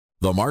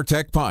The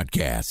Martech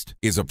Podcast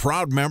is a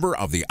proud member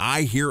of the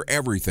I Hear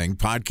Everything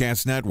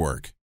Podcast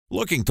Network.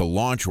 Looking to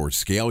launch or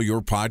scale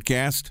your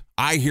podcast?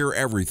 I Hear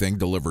Everything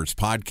delivers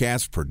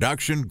podcast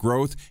production,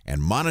 growth,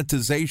 and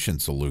monetization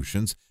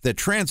solutions that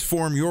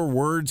transform your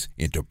words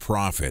into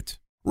profit.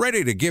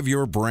 Ready to give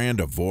your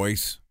brand a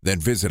voice? Then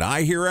visit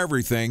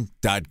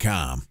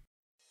iheareverything.com.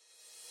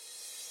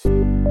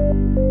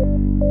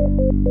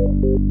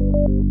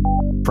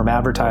 From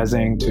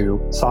advertising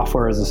to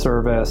software as a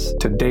service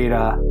to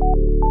data.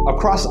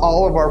 Across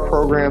all of our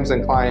programs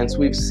and clients,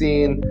 we've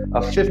seen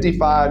a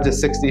 55 to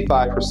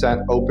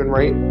 65% open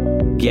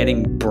rate.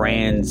 Getting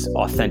brands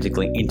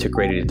authentically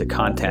integrated into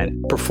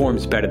content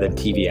performs better than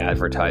TV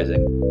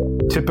advertising.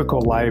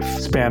 Typical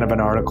lifespan of an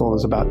article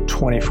is about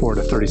 24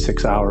 to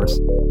 36 hours.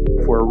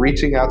 If we're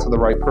reaching out to the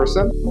right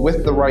person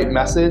with the right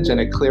message and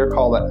a clear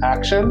call to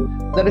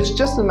action, then it's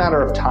just a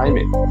matter of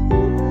timing.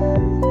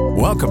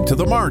 Welcome to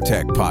the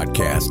Martech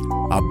Podcast,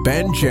 a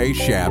Ben J.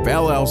 Schaap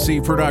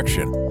LLC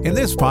production. In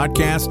this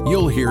podcast,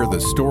 you'll hear the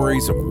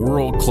stories of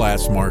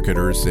world-class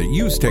marketers that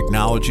use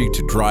technology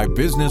to drive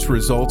business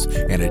results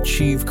and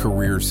achieve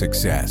career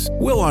success.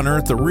 We'll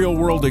unearth the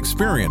real-world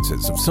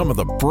experiences of some of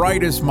the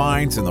brightest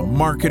minds in the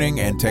marketing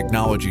and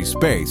technology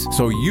space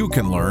so you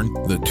can learn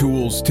the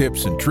tools,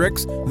 tips, and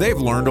tricks they've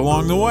learned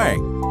along the way.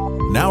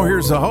 Now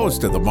here's the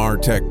host of the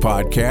Martech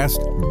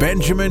Podcast,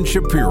 Benjamin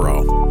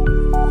Shapiro.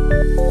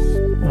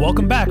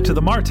 Welcome back to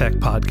the Martech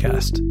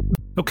Podcast.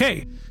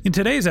 Okay, in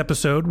today's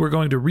episode, we're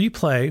going to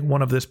replay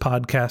one of this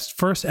podcast's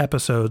first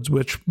episodes,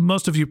 which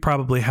most of you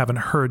probably haven't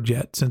heard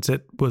yet since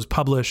it was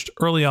published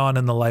early on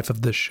in the life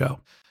of this show.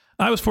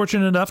 I was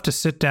fortunate enough to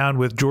sit down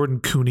with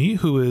Jordan Koene,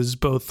 who is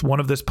both one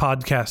of this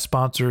podcast's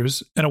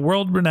sponsors and a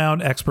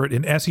world-renowned expert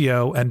in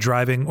SEO and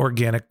driving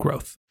organic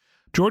growth.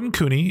 Jordan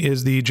Koene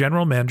is the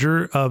general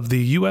manager of the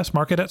U.S.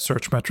 market at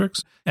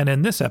Searchmetrics, and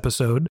in this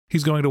episode,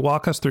 he's going to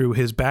walk us through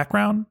his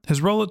background, his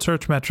role at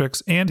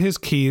Searchmetrics, and his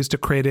keys to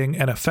creating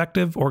an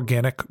effective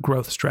organic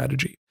growth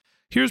strategy.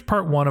 Here's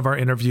part one of our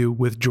interview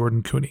with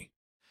Jordan Koene.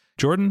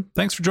 Jordan,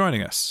 thanks for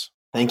joining us.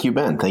 Thank you,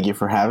 Ben. Thank you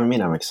for having me,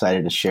 and I'm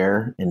excited to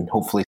share, and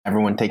hopefully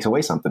everyone takes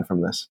away something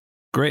from this.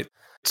 Great.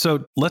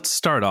 So let's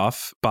start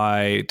off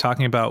by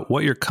talking about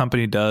what your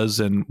company does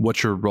and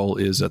what your role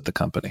is at the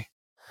company.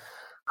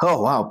 Oh,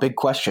 wow. Big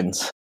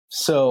questions.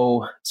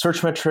 So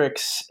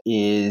Searchmetrics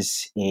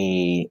is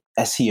a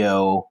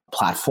SEO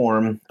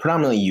platform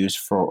predominantly used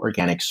for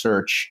organic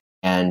search.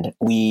 And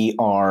we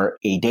are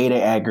a data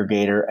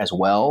aggregator as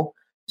well.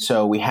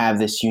 So we have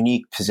this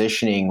unique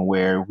positioning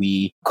where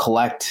we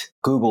collect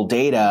Google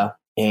data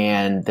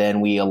and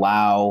then we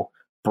allow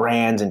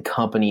brands and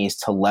companies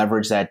to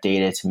leverage that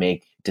data to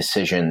make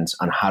decisions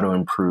on how to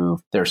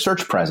improve their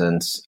search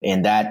presence.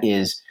 And that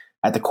is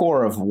at the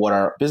core of what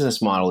our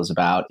business model is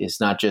about, is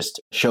not just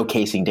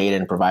showcasing data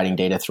and providing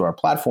data through our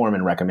platform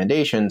and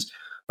recommendations,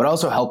 but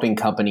also helping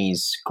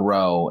companies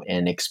grow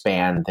and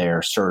expand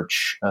their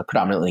search,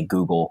 predominantly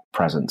Google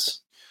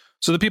presence.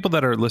 So the people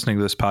that are listening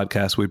to this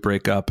podcast, we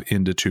break up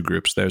into two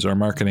groups. There's our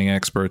marketing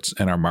experts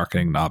and our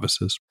marketing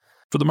novices.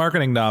 For the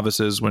marketing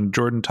novices, when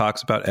Jordan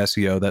talks about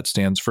SEO, that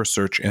stands for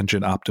search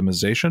engine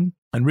optimization.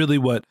 And really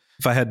what,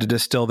 if I had to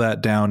distill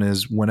that down,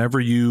 is whenever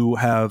you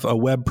have a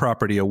web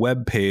property, a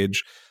web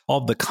page, all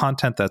of the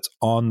content that's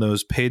on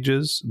those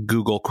pages,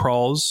 Google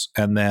crawls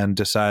and then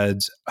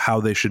decides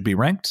how they should be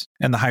ranked.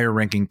 And the higher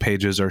ranking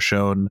pages are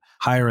shown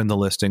higher in the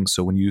listing.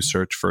 So when you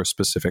search for a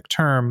specific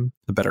term,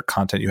 the better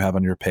content you have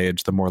on your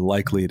page, the more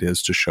likely it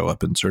is to show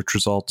up in search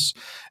results.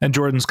 And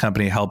Jordan's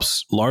company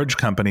helps large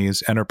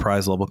companies,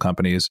 enterprise level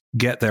companies,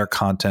 get their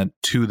content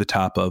to the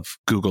top of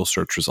Google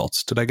search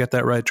results. Did I get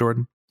that right,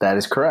 Jordan? That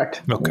is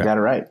correct. Okay. You got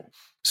it right.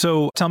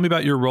 So tell me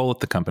about your role at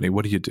the company.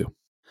 What do you do?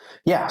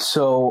 Yeah,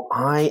 so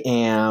I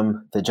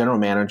am the general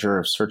manager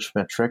of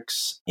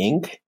Searchmetrics,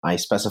 Inc. I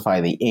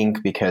specify the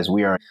Inc. because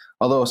we are,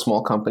 although a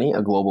small company,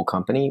 a global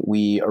company,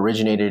 we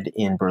originated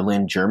in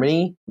Berlin,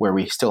 Germany, where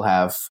we still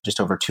have just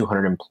over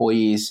 200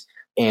 employees.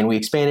 And we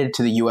expanded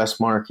to the U.S.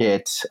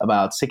 market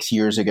about 6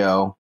 years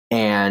ago.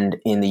 And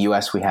in the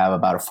U.S., we have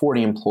about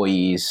 40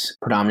 employees,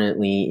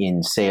 predominantly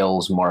in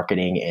sales,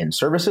 marketing, and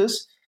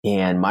services.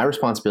 And my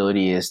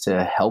responsibility is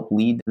to help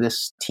lead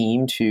this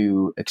team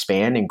to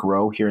expand and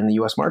grow here in the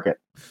U.S. market.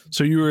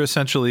 So you were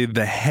essentially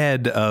the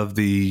head of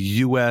the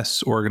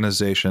U.S.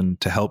 organization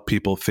to help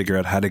people figure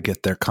out how to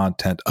get their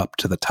content up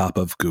to the top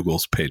of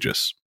Google's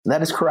pages.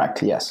 That is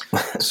correct, yes.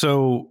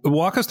 So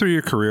walk us through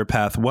your career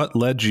path. What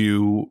led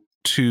you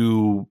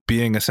to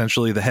being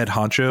essentially the head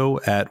honcho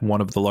at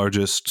one of the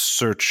largest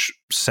search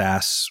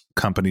SaaS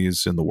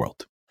companies in the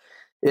world?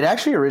 It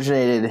actually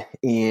originated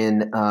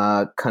in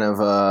kind of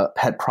a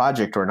pet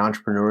project or an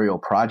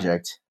entrepreneurial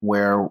project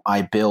where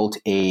I built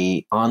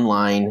a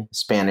online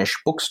Spanish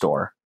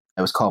bookstore.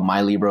 It was called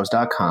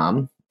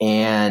mylibros.com.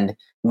 And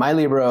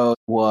MyLibro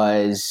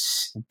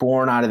was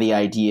born out of the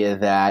idea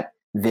that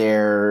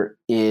there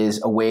is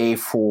a way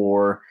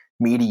for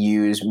me to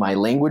use my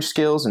language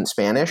skills in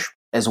Spanish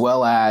as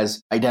well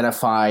as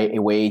identify a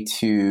way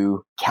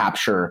to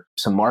capture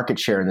some market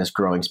share in this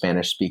growing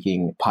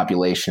Spanish-speaking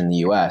population in the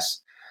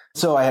US.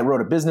 So I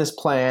wrote a business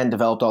plan,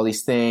 developed all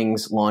these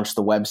things, launched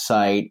the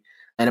website.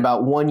 And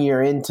about 1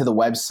 year into the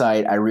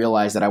website, I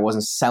realized that I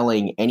wasn't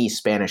selling any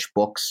Spanish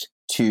books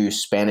to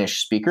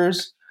Spanish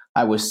speakers.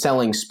 I was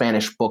selling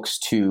Spanish books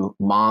to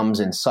moms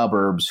in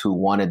suburbs who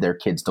wanted their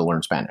kids to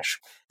learn Spanish.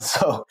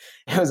 So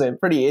it was a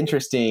pretty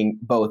interesting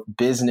both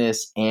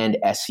business and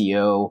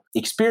SEO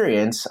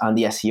experience. On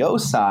the SEO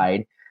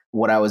side,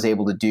 what I was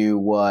able to do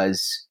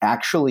was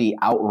actually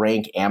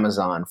outrank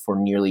Amazon for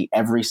nearly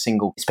every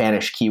single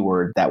Spanish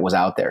keyword that was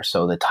out there.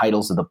 So the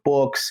titles of the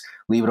books,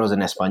 libros en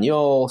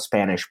español,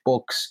 Spanish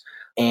books.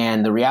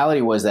 And the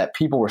reality was that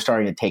people were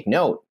starting to take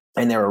note.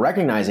 And they were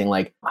recognizing,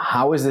 like,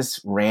 how is this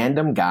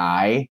random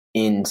guy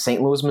in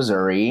St. Louis,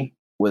 Missouri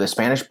with a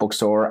Spanish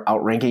bookstore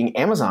outranking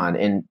Amazon?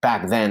 And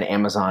back then,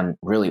 Amazon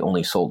really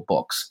only sold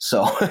books.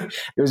 So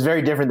it was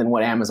very different than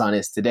what Amazon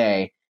is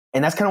today.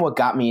 And that's kind of what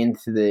got me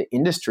into the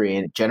industry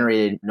and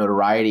generated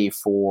notoriety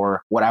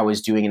for what I was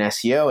doing in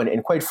SEO.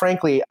 And quite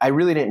frankly, I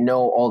really didn't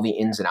know all the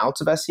ins and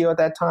outs of SEO at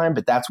that time,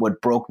 but that's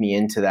what broke me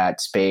into that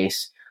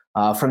space.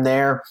 From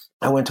there,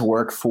 I went to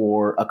work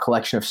for a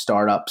collection of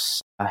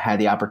startups. I had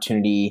the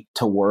opportunity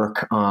to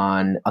work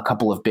on a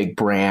couple of big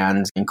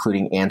brands,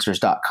 including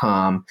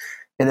Answers.com.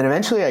 And then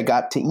eventually I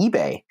got to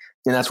eBay,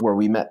 and that's where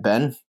we met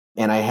Ben.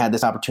 And I had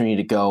this opportunity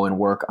to go and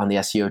work on the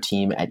SEO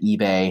team at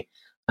eBay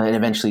and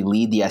eventually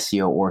lead the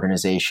SEO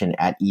organization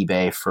at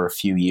eBay for a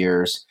few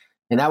years.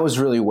 And that was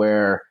really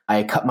where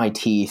I cut my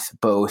teeth,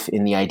 both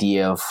in the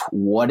idea of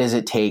what does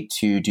it take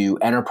to do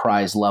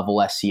enterprise level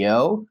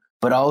SEO,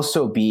 but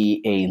also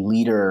be a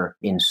leader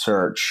in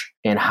search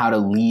and how to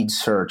lead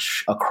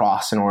search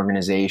across an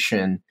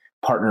organization,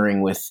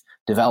 partnering with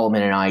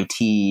development and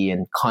IT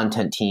and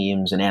content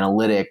teams and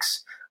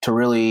analytics to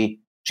really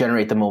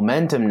generate the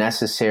momentum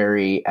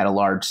necessary at a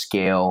large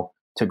scale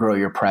to grow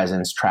your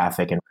presence,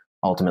 traffic, and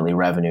ultimately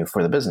revenue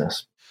for the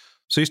business.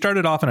 So you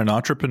started off in an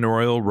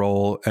entrepreneurial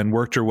role and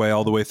worked your way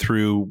all the way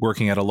through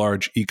working at a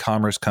large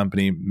e-commerce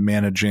company,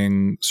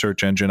 managing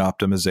search engine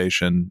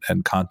optimization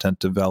and content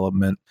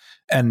development.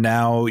 And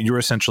now you're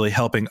essentially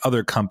helping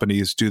other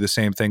companies do the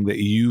same thing that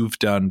you've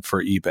done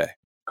for eBay.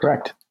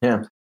 Correct.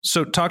 Yeah.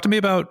 So talk to me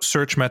about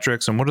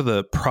Searchmetrics and what are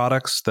the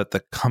products that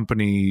the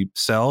company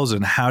sells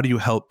and how do you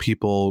help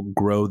people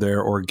grow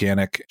their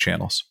organic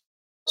channels?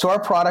 So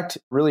our product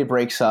really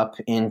breaks up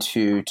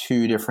into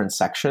two different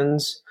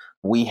sections.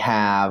 We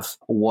have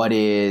what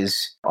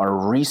is our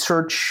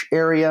research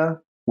area,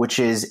 which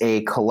is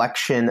a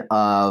collection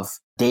of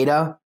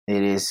data.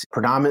 It is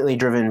predominantly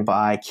driven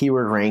by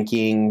keyword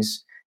rankings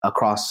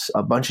across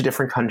a bunch of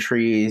different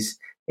countries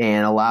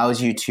and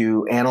allows you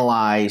to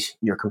analyze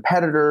your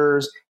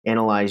competitors,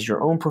 analyze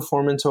your own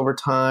performance over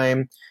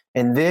time.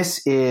 And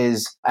this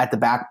is at the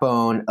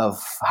backbone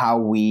of how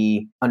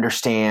we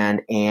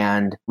understand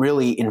and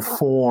really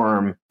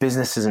inform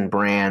businesses and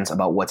brands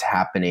about what's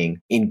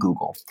happening in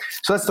Google.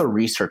 So that's the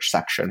research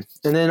section.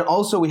 And then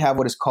also we have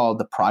what is called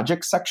the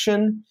project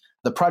section.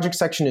 The project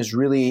section is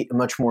really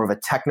much more of a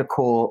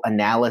technical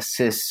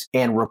analysis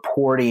and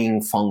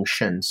reporting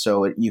function.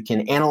 So you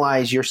can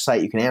analyze your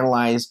site, you can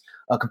analyze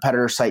a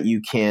competitor site, you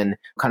can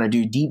kind of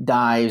do deep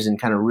dives and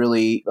kind of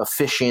really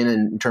fish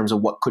in terms of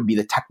what could be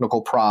the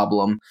technical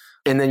problem.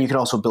 And then you can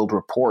also build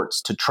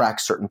reports to track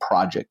certain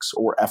projects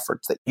or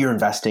efforts that you're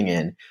investing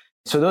in.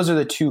 So those are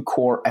the two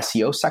core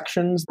SEO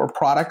sections or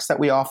products that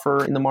we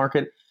offer in the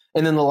market.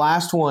 And then the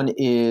last one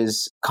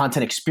is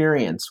content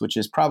experience, which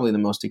is probably the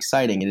most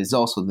exciting. It is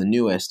also the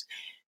newest.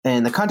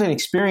 And the content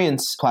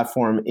experience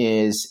platform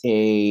is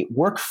a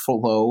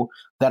workflow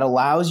that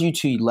allows you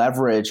to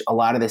leverage a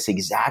lot of this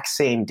exact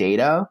same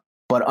data,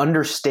 but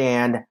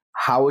understand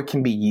how it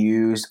can be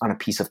used on a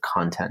piece of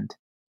content.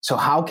 So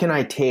how can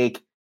I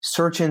take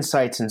search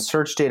insights and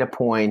search data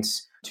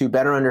points to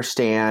better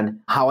understand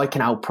how I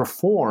can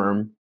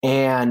outperform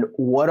and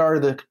what are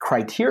the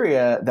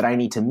criteria that I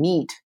need to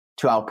meet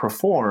to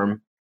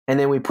outperform? And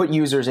then we put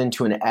users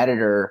into an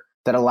editor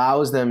that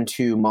allows them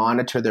to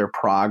monitor their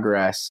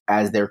progress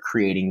as they're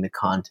creating the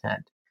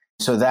content.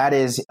 So that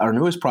is our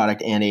newest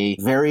product and a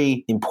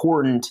very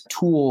important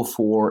tool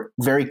for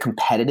very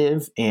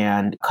competitive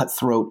and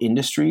cutthroat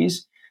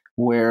industries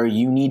where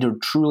you need to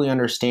truly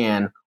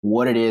understand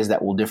what it is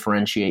that will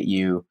differentiate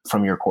you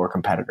from your core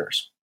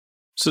competitors.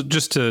 So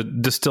just to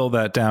distill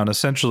that down,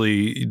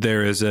 essentially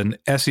there is an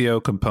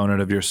SEO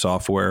component of your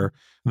software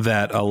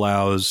that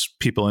allows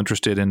people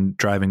interested in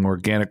driving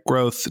organic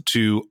growth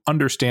to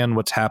understand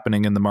what's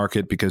happening in the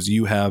market because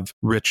you have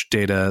rich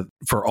data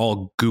for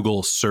all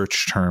Google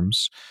search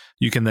terms.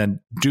 You can then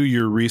do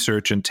your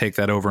research and take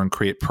that over and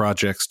create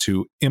projects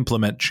to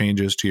implement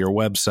changes to your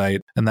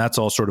website. And that's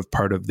all sort of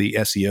part of the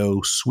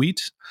SEO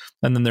suite.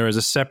 And then there is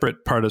a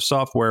separate part of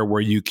software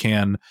where you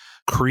can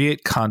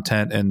create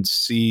content and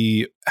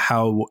see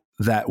how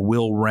that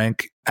will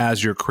rank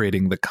as you're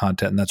creating the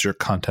content. And that's your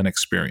content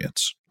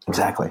experience.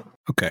 Exactly.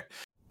 Okay.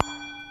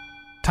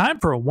 Time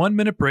for a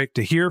 1-minute break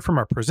to hear from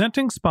our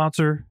presenting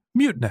sponsor,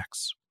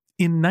 Mutinex.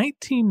 In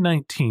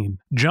 1919,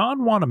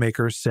 John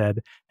Wanamaker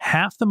said,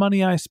 "Half the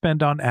money I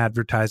spend on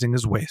advertising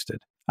is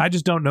wasted. I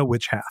just don't know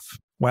which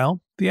half."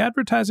 Well, the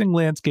advertising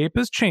landscape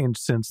has changed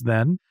since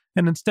then,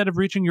 and instead of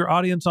reaching your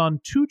audience on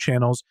 2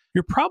 channels,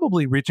 you're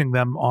probably reaching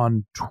them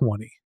on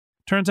 20.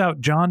 Turns out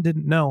John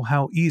didn't know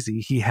how easy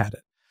he had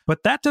it.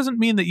 But that doesn't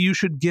mean that you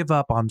should give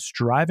up on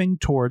striving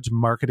towards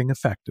marketing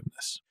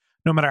effectiveness.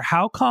 No matter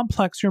how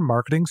complex your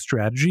marketing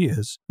strategy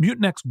is,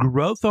 Mutinex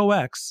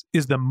GrowthOS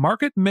is the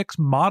market mix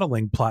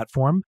modeling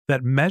platform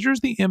that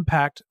measures the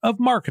impact of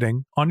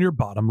marketing on your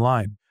bottom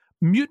line.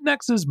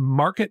 Mutinex's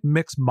market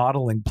mix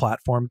modeling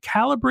platform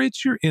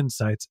calibrates your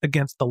insights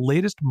against the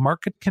latest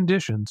market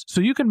conditions so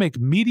you can make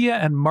media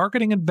and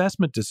marketing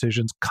investment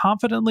decisions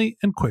confidently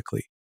and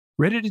quickly.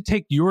 Ready to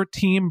take your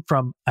team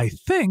from I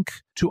think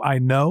to I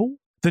know?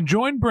 Then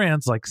join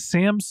brands like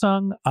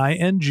Samsung,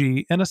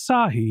 ING, and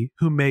Asahi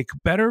who make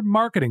better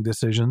marketing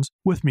decisions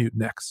with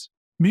Mutinex.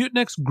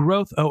 Mutinex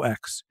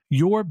GrowthOS.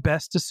 Your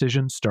best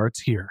decision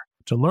starts here.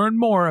 To learn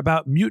more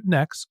about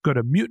Mutinex, go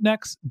to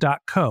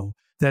mutinex.co.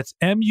 That's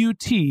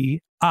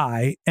MUTINEX.co.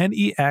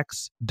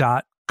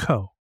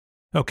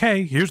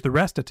 Okay, here's the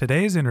rest of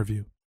today's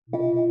interview.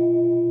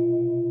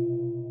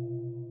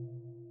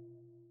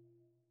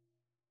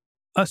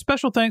 A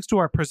special thanks to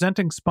our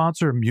presenting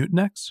sponsor,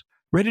 Mutinex.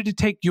 Ready to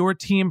take your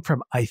team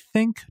from I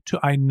think to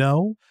I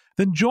know?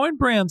 Then join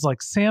brands like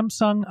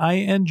Samsung,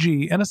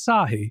 ING, and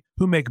Asahi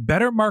who make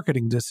better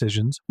marketing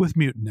decisions with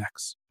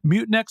Mutinex.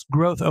 Mutinex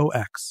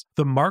GrowthOS,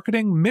 the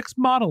marketing mix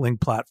modeling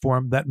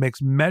platform that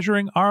makes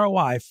measuring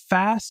ROI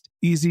fast,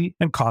 easy,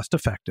 and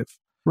cost-effective.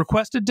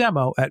 Request a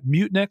demo at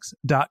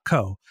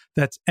mutinex.co.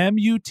 That's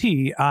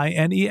MUTINEX.co.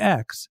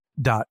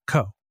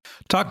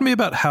 Talk to me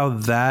about how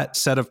that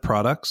set of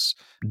products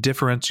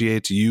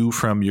differentiates you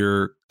from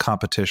your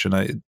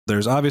competition.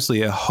 There's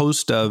obviously a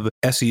host of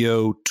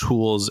SEO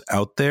tools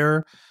out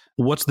there.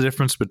 What's the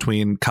difference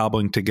between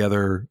cobbling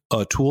together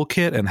a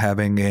toolkit and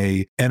having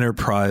a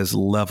enterprise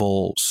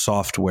level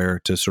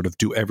software to sort of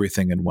do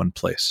everything in one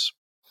place?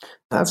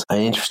 That's an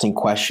interesting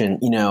question.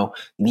 The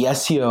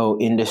SEO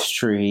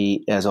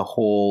industry as a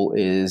whole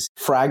is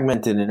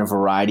fragmented in a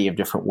variety of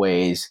different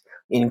ways,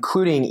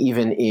 including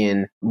even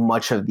in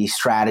much of the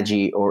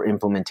strategy or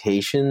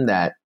implementation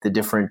that the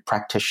different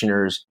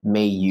practitioners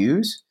may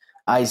use.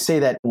 I say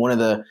that one of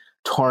the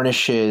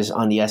tarnishes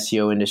on the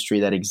SEO industry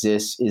that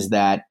exists is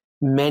that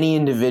many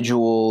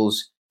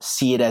individuals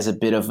see it as a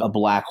bit of a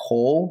black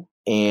hole,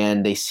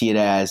 and they see it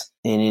as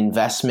an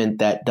investment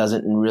that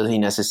doesn't really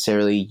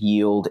necessarily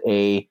yield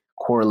a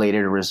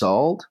correlated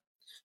result.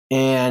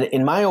 And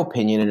in my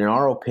opinion, and in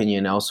our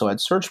opinion also at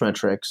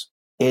Searchmetrics,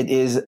 it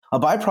is a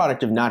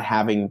byproduct of not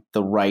having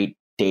the right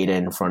data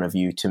in front of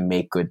you to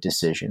make good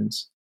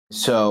decisions.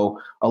 So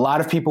a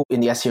lot of people in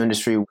the SEO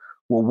industry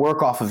will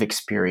work off of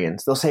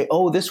experience. They'll say,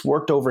 oh, this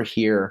worked over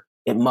here.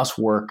 It must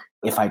work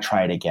if I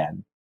try it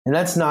again. And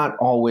that's not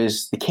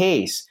always the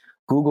case.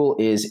 Google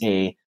is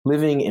a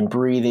living and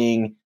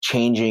breathing,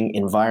 changing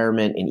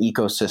environment and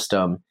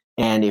ecosystem.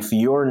 And if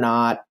you're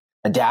not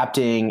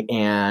adapting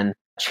and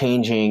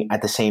changing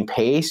at the same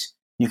pace,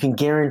 you can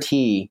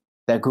guarantee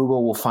that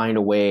Google will find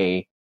a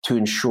way to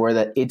ensure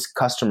that its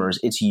customers,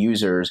 its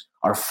users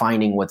are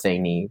finding what they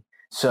need.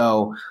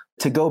 So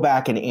to go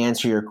back and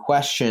answer your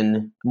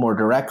question more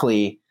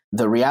directly,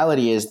 the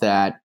reality is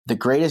that the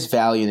greatest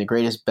value and the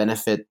greatest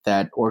benefit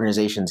that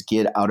organizations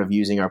get out of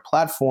using our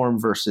platform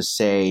versus,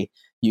 say,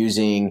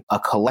 using a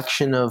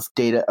collection of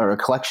data or a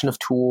collection of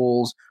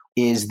tools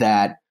is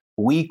that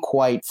we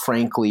quite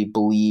frankly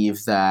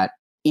believe that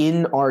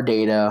in our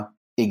data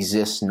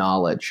exists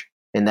knowledge,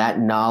 and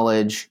that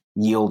knowledge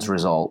yields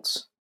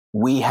results.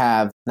 We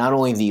have not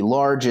only the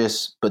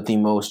largest, but the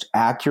most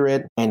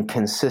accurate and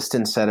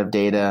consistent set of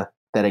data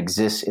that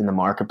exists in the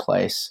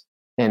marketplace.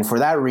 And for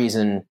that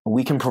reason,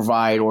 we can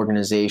provide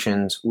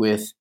organizations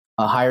with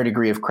a higher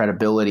degree of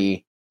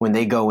credibility when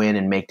they go in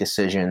and make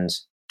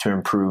decisions to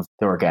improve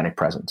their organic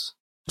presence.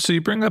 So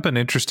you bring up an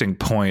interesting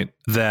point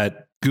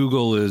that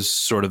Google is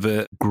sort of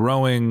a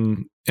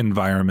growing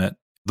environment.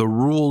 The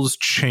rules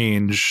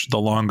change the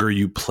longer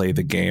you play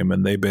the game,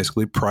 and they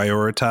basically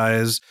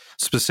prioritize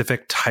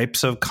specific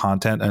types of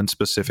content and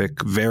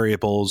specific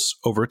variables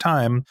over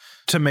time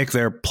to make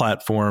their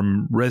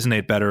platform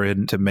resonate better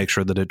and to make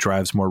sure that it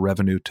drives more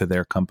revenue to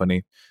their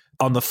company.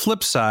 On the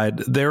flip side,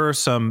 there are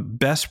some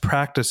best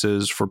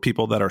practices for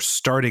people that are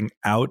starting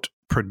out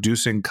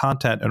producing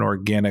content and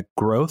organic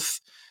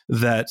growth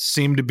that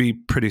seem to be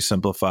pretty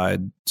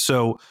simplified.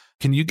 So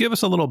can you give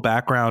us a little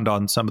background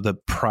on some of the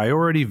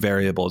priority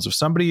variables? If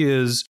somebody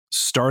is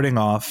starting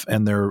off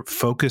and they're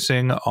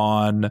focusing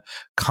on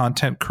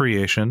content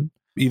creation,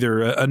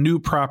 either a new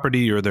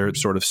property or they're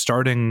sort of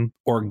starting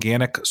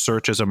organic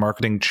search as a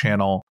marketing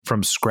channel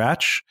from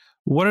scratch,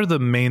 what are the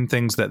main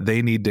things that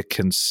they need to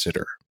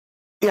consider?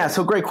 Yeah,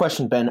 so great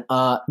question, Ben.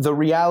 The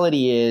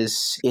reality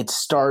is it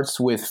starts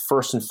with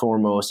first and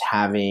foremost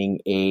having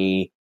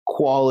a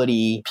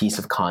quality piece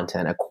of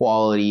content, a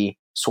quality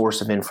source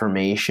of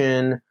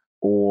information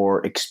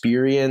or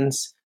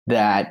experience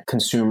that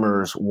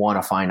consumers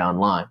want to find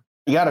online.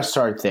 You got to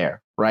start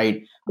there,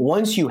 right?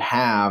 Once you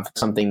have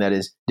something that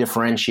is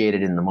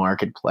differentiated in the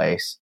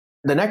marketplace,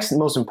 the next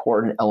most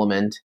important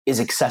element is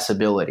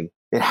accessibility.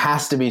 It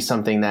has to be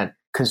something that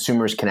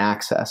consumers can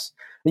access.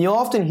 And you'll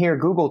often hear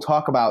Google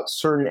talk about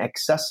certain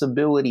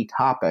accessibility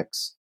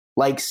topics,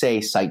 like,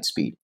 say, site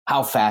speed.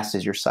 How fast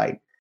is your site?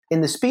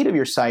 And the speed of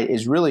your site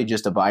is really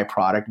just a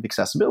byproduct of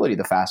accessibility.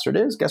 The faster it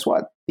is, guess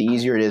what? The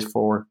easier it is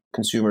for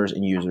consumers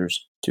and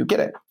users to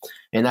get it.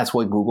 And that's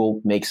why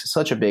Google makes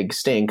such a big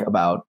stink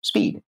about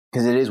speed,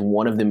 because it is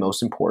one of the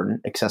most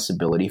important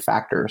accessibility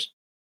factors.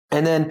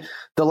 And then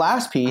the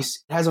last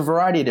piece has a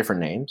variety of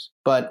different names,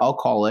 but I'll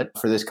call it,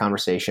 for this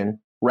conversation,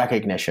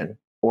 recognition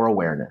or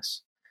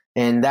awareness.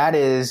 And that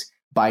is,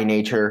 by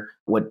nature,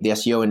 what the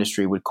SEO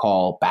industry would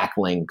call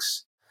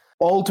backlinks.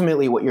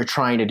 Ultimately, what you're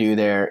trying to do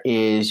there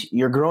is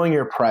you're growing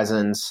your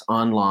presence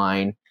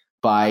online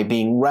by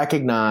being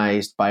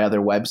recognized by other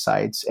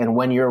websites. And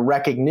when your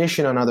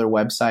recognition on other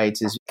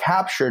websites is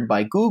captured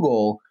by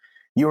Google,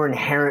 you're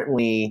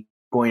inherently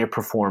going to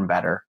perform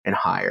better and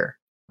higher.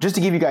 Just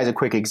to give you guys a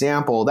quick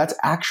example, that's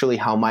actually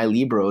how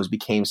MyLibros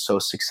became so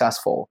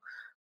successful.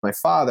 My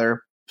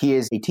father, he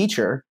is a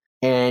teacher,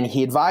 and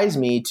he advised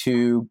me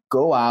to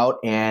go out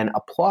and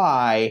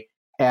apply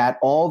at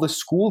all the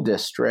school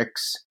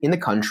districts in the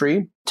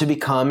country to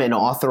become an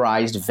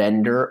authorized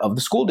vendor of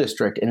the school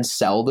district and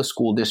sell the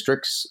school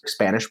district's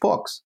Spanish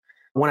books.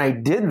 When I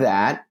did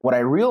that, what I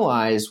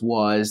realized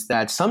was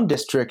that some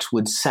districts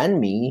would send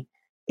me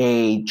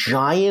a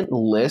giant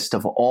list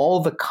of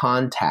all the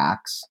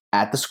contacts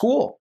at the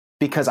school.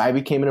 Because I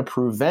became an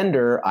approved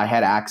vendor, I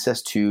had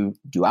access to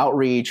do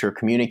outreach or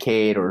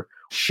communicate or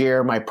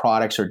share my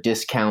products or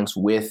discounts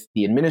with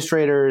the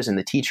administrators and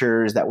the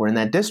teachers that were in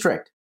that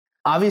district.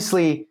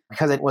 Obviously,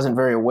 because I wasn't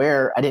very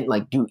aware, I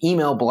didn't do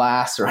email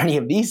blasts or any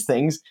of these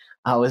things.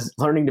 I was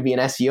learning to be an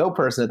SEO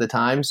person at the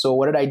time. So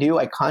what did I do?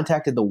 I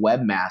contacted the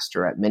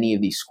webmaster at many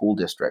of these school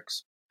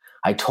districts.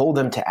 I told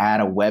them to add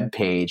a web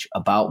page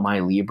about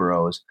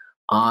MyLibros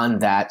on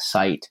that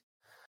site.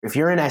 If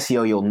you're in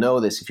SEO, you'll know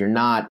this. If you're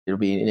not, it'll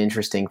be an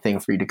interesting thing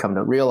for you to come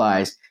to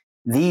realize.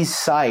 These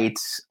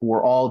sites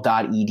were all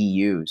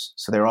 .edus.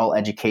 So they're all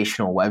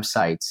educational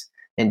websites.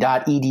 And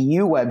 .edu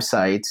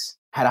websites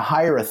had a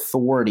higher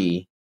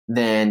authority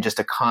than just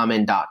a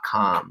common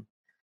 .com.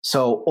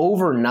 So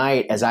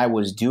overnight, as I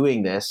was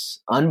doing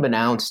this,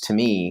 unbeknownst to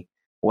me,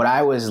 what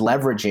I was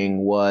leveraging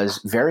was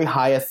very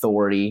high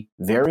authority,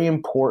 very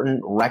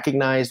important,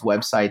 recognized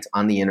websites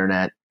on the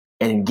internet,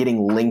 and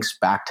getting links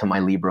back to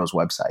MyLibros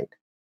website.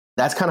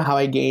 That's kind of how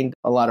I gained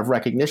a lot of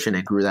recognition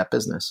and grew that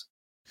business.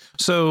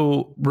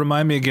 So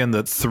remind me again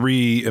the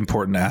three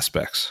important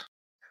aspects.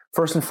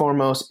 First and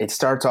foremost, it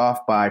starts off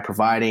by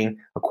providing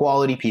a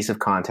quality piece of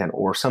content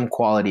or some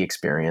quality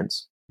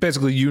experience.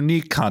 Basically,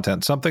 unique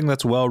content, something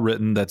that's well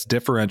written, that's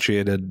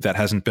differentiated, that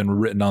hasn't been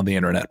written on the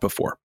internet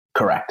before.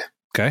 Correct.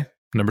 Okay.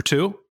 Number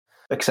two?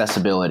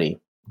 Accessibility.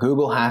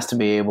 Google has to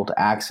be able to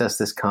access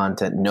this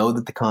content, know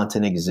that the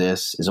content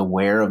exists, is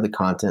aware of the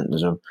content.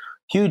 There's a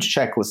huge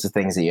checklist of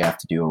things that you have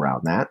to do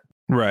around that.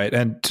 Right.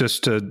 And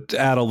just to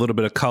add a little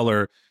bit of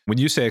color, when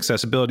you say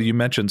accessibility, you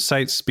mentioned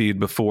site speed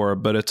before,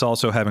 but it's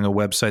also having a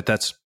website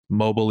that's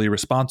mobilely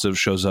responsive,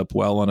 shows up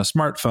well on a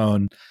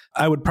smartphone.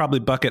 I would probably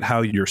bucket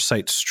how your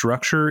site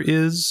structure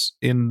is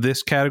in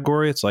this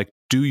category. It's like,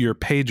 do your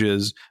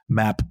pages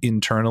map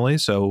internally?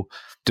 So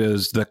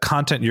does the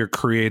content you're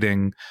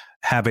creating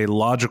have a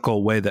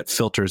logical way that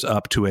filters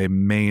up to a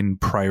main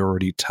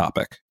priority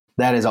topic?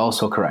 That is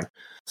also correct.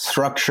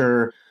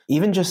 Structure,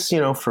 even just,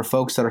 for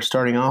folks that are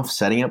starting off,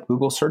 setting up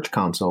Google Search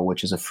Console,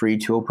 which is a free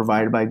tool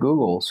provided by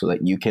Google so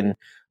that you can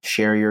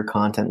share your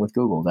content with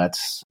Google.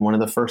 That's one of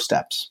the first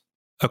steps.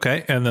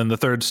 Okay. And then the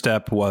third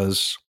step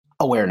was?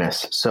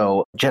 Awareness.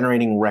 So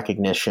generating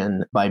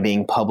recognition by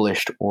being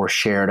published or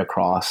shared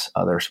across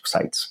other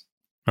sites.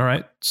 All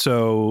right.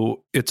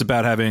 So it's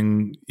about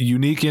having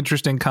unique,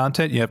 interesting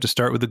content. You have to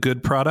start with a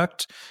good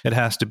product. It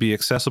has to be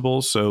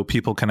accessible so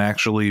people can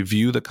actually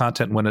view the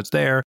content when it's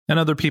there. And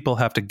other people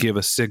have to give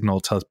a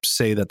signal to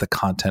say that the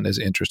content is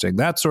interesting.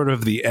 That's sort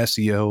of the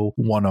SEO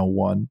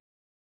 101.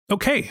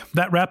 Okay,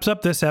 that wraps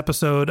up this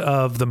episode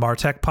of the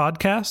Martech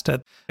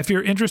podcast. If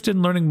you're interested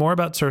in learning more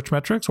about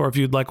Searchmetrics, or if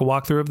you'd like a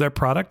walkthrough of their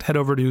product, head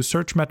over to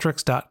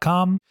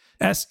searchmetrics.com,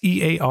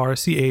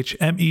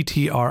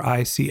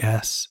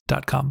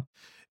 searchmetrics.com.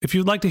 If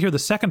you'd like to hear the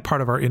second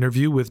part of our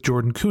interview with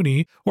Jordan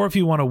Koene, or if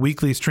you want a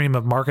weekly stream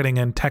of marketing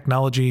and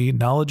technology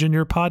knowledge in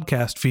your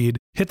podcast feed,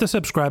 hit the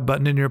subscribe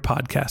button in your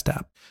podcast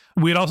app.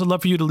 We'd also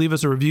love for you to leave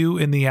us a review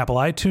in the Apple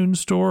iTunes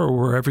store or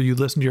wherever you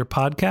listen to your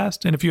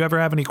podcast. And if you ever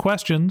have any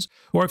questions,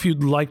 or if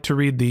you'd like to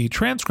read the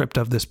transcript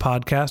of this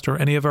podcast or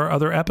any of our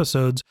other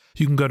episodes,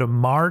 you can go to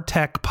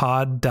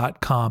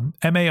martechpod.com,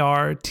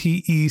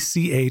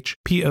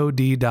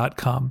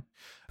 martechpod.com.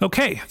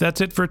 Okay,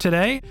 that's it for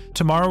today.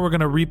 Tomorrow we're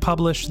going to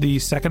republish the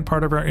second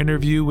part of our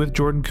interview with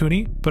Jordan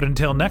Koene. But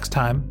until next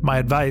time, my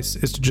advice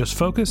is to just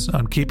focus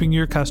on keeping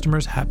your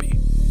customers happy.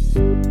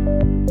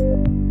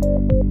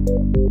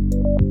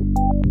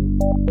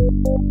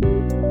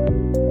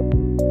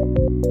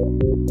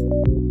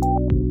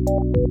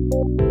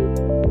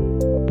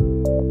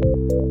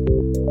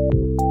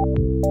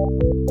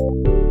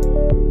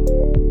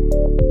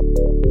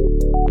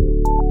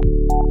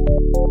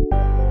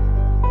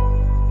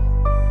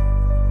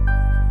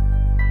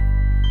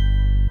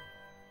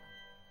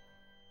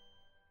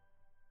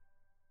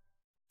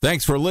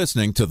 Thanks for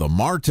listening to the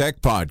MarTech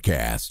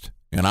Podcast,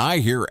 an I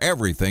Hear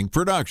Everything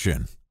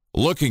production.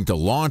 Looking to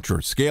launch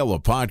or scale a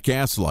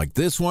podcast like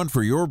this one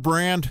for your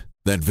brand?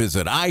 Then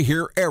visit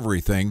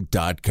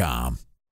iheareverything.com.